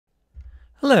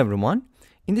Hello everyone.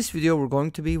 In this video we're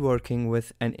going to be working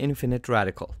with an infinite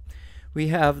radical. We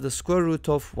have the square root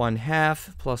of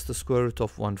 1/2 plus the square root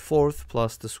of 1/4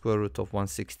 plus the square root of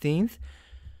 1/16,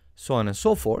 so on and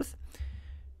so forth,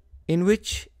 in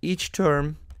which each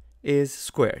term is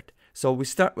squared. So we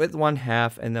start with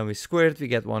 1/2 and then we square it, we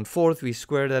get 1/4, we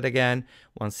square that again,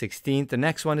 1/16. The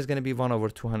next one is going to be 1 over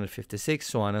 256,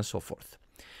 so on and so forth.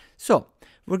 So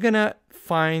we're going to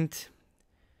find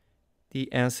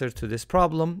the answer to this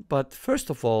problem, but first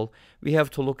of all we have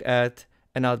to look at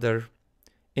another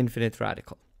infinite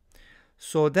radical.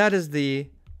 So that is the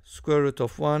square root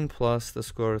of 1 plus the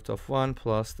square root of 1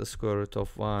 plus the square root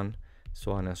of 1,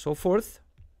 so on and so forth.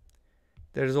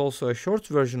 There is also a short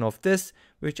version of this,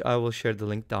 which I will share the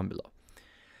link down below.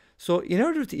 So in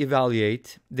order to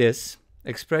evaluate this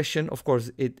expression, of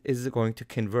course it is going to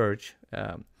converge.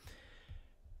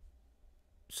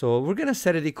 So we're going to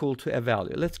set it equal to a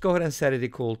value. Let's go ahead and set it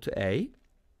equal to a.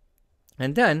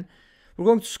 And then we're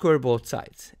going to square both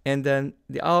sides. And then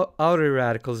the outer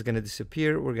radical is going to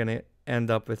disappear. We're going to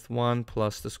end up with 1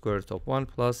 plus the square root of 1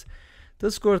 plus the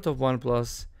square root of 1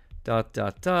 plus dot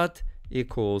dot dot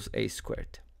equals a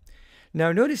squared.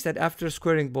 Now notice that after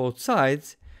squaring both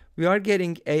sides, we are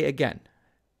getting a again.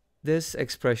 This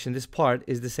expression, this part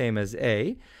is the same as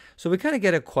a. So we kind of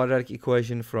get a quadratic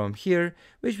equation from here,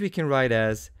 which we can write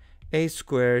as a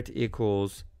squared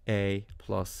equals a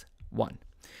plus 1.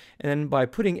 And then by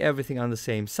putting everything on the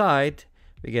same side,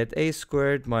 we get a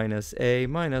squared minus a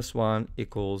minus 1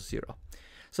 equals 0.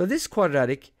 So this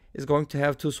quadratic is going to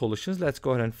have two solutions. Let's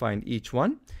go ahead and find each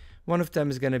one. One of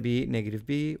them is going to be negative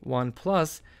b, 1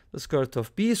 plus the square root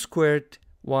of b squared,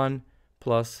 1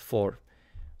 plus 4.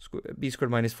 B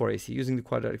squared minus 4ac, using the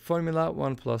quadratic formula,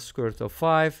 1 plus square root of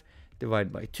 5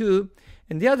 divided by 2.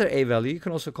 And the other a value, you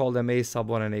can also call them a sub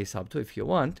 1 and a sub 2 if you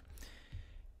want.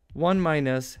 1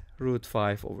 minus root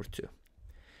 5 over 2.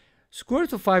 Square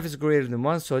root of 5 is greater than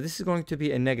 1, so this is going to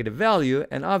be a negative value,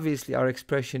 and obviously our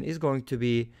expression is going to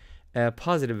be a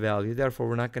positive value, therefore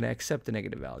we're not going to accept the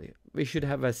negative value. We should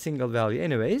have a single value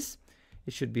anyways.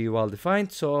 It should be well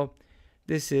defined, so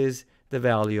this is the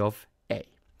value of a.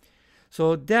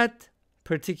 So that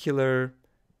particular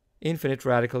infinite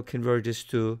radical converges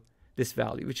to this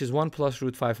value, which is 1 plus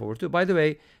root 5 over 2. By the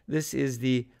way, this is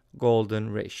the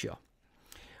golden ratio.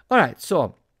 All right,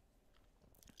 so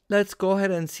let's go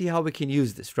ahead and see how we can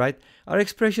use this, right? Our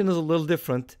expression is a little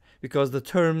different because the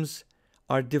terms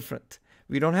are different.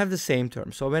 We don't have the same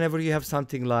term. So whenever you have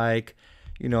something like,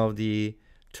 the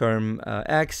term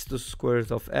x, the square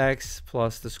root of x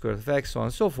plus the square root of x, so on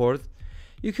and so forth,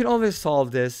 you can always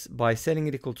solve this by setting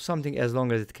it equal to something as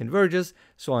long as it converges,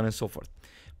 so on and so forth.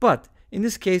 But in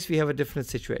this case, we have a different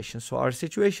situation. So our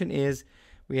situation is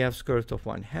we have square root of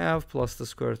 1/2 plus the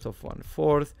square root of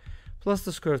 1/4 plus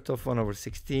the square root of 1 over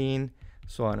 16,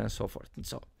 so on and so forth. And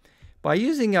so by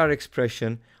using our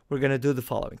expression, we're going to do the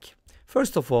following.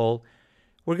 First of all,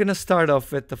 we're going to start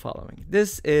off with the following.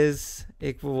 This is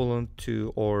equivalent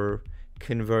to or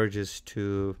converges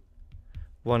to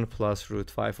 1 plus root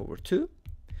 5 over 2.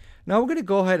 Now we're going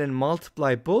to go ahead and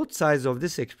multiply both sides of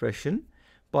this expression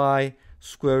by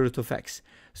square root of x.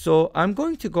 So I'm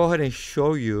going to go ahead and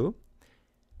show you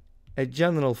a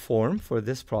general form for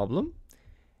this problem,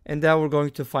 and then we're going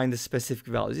to find the specific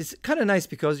values. It's kind of nice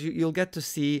because you'll get to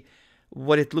see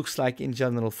what it looks like in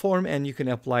general form, and you can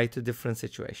apply it to different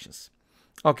situations.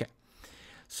 Okay,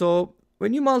 so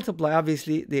when you multiply,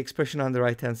 obviously the expression on the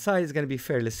right hand side is going to be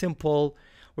fairly simple.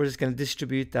 We're just going to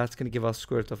distribute. That's going to give us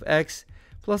square root of x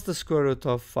plus the square root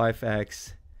of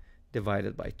 5x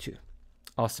divided by 2.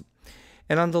 Awesome.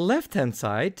 And on the left hand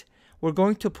side, we're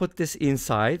going to put this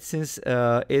inside. Since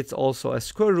it's also a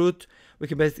square root, we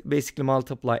can basically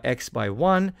multiply x by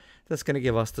 1. That's going to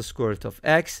give us the square root of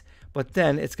x, but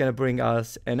then it's going to bring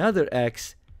us another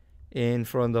x in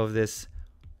front of this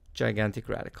gigantic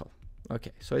radical.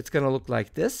 Okay, so it's going to look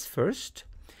like this first.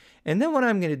 And then what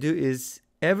I'm going to do is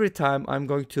every time I'm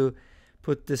going to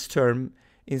put this term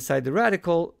inside the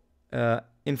radical,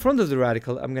 in front of the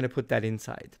radical, I'm going to put that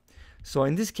inside. So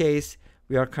in this case,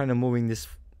 we are kind of moving this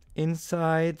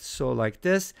inside, so like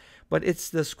this, but it's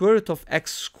the square root of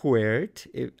x squared.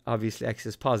 Obviously, x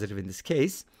is positive in this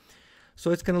case.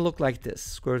 So it's going to look like this,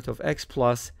 square root of x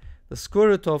plus the square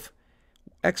root of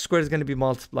x squared is going to be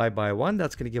multiplied by 1.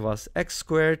 That's going to give us x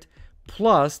squared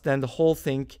plus then the whole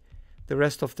thing, the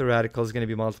rest of the radical is going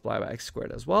to be multiplied by x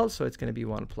squared as well. So it's going to be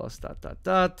 1 plus dot dot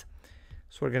dot.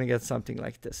 So we're going to get something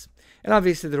like this. And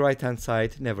obviously the right hand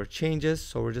side never changes,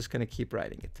 so we're just going to keep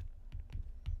writing it.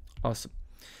 Awesome.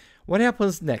 What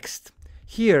happens next?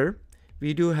 Here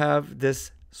we do have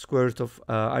this square root of,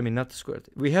 not the square root.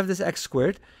 We have this x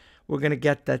squared, we're going to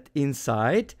get that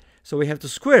inside. So we have to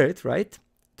square it, right,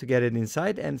 to get it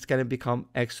inside, and it's going to become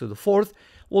x to the fourth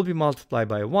will be multiplied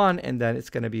by 1, and then it's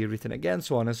going to be written again,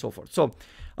 so on and so forth. So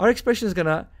our expression is going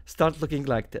to start looking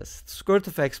like this. Square root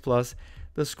of x plus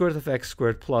the square root of x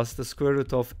squared plus the square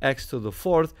root of x to the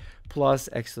fourth plus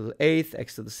x to the eighth,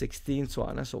 x to the 16th, so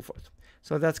on and so forth.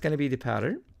 So that's going to be the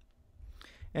pattern.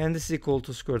 And this is equal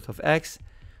to square root of x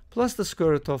plus the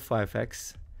square root of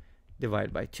 5x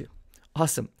divided by 2.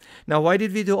 Awesome. Now, why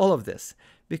did we do all of this?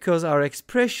 Because our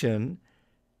expression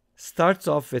starts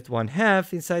off with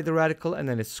 1/2 inside the radical, and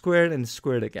then it's squared and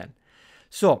squared again.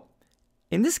 So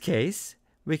in this case,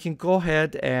 we can go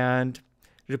ahead and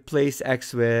replace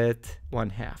x with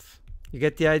 1/2. You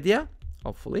get the idea?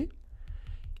 Hopefully.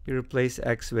 You replace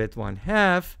x with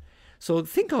 1/2. So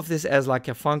think of this as like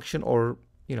a function, or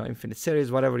infinite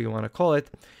series, whatever you want to call it,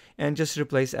 and just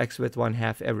replace x with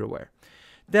 1/2 everywhere.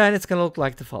 Then it's going to look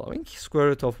like the following. Square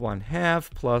root of 1/2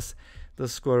 plus the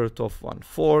square root of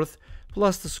 1/4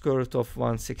 plus the square root of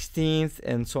 1/16th,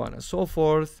 and so on and so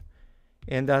forth.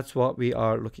 And that's what we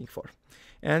are looking for.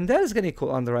 And that is going to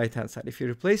equal on the right hand side. If you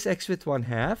replace x with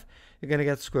 1/2, you're going to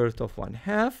get square root of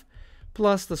 1/2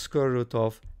 plus the square root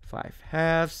of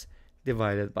 5/2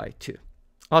 divided by 2.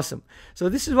 Awesome. So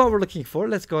this is what we're looking for.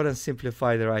 Let's go ahead and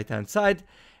simplify the right hand side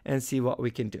and see what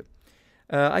we can do.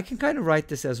 I can kind of write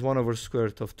this as 1 over square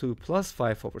root of 2 plus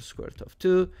 5 over square root of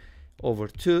 2 over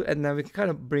 2. And then we can kind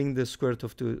of bring the square root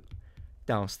of 2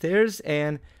 downstairs.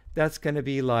 And that's going to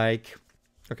be like,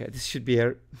 okay, this should be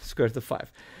a square root of 5.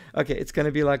 Okay, it's going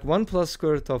to be like 1 plus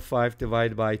square root of 5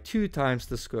 divided by 2 times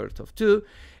the square root of 2.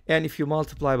 And if you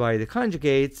multiply by the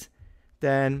conjugates,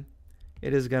 then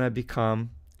it is going to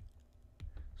become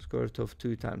square root of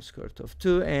 2 times square root of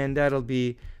 2. And that'll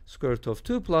be square root of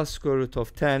 2 plus square root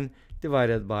of 10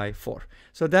 divided by 4.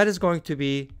 So that is going to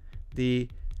be the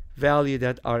value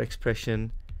that our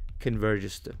expression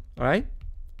converges to. All right?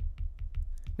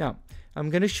 Now, I'm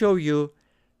going to show you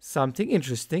something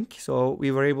interesting. So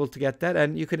we were able to get that,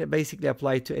 and you can basically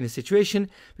apply it to any situation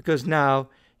because now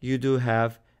you do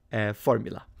have a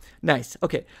formula. Nice.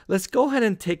 Okay, let's go ahead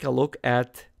and take a look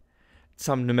at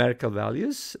some numerical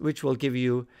values, which will give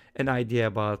you an idea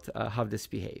about how this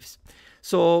behaves.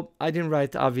 So I didn't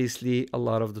write, obviously, a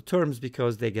lot of the terms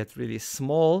because they get really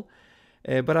small,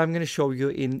 but I'm going to show you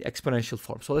in exponential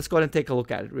form. So let's go ahead and take a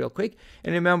look at it real quick.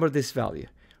 And remember this value,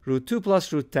 root 2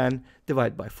 plus root 10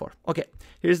 divided by 4. Okay,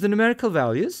 here's the numerical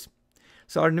values.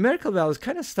 So our numerical values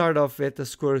kind of start off with the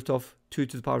square root of 2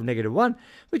 to the power of -1,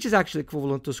 which is actually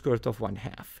equivalent to square root of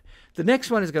 1/2. The next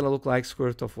one is going to look like square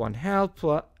root of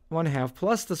 1/2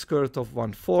 plus the square root of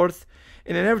 1/4.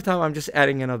 And then every time I'm just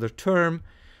adding another term,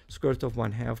 square root of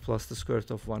 1/2 plus the square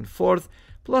root of 1/4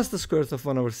 plus the square root of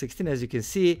 1 over 16, as you can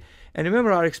see. And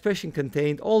remember, our expression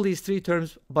contained all these 3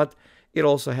 terms, but it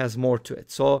also has more to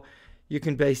it. So you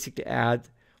can basically add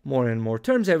more and more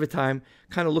terms every time,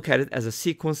 kind of look at it as a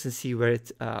sequence and see where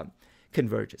it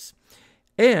converges.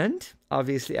 And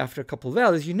obviously, after a couple of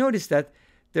values, you notice that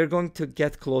they're going to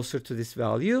get closer to this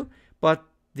value, but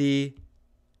the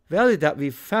value that we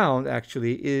found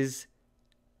actually is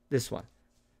this one.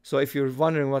 So if you're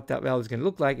wondering what that value is going to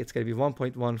look like, it's going to be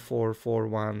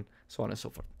 1.1441, so on and so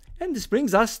forth. And this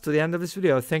brings us to the end of this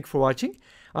video. Thank you for watching.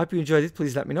 I hope you enjoyed it.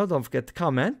 Please let me know. Don't forget to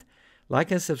comment,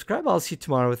 like, and subscribe. I'll see you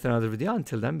tomorrow with another video.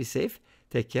 Until then, be safe,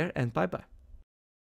 take care, and bye-bye.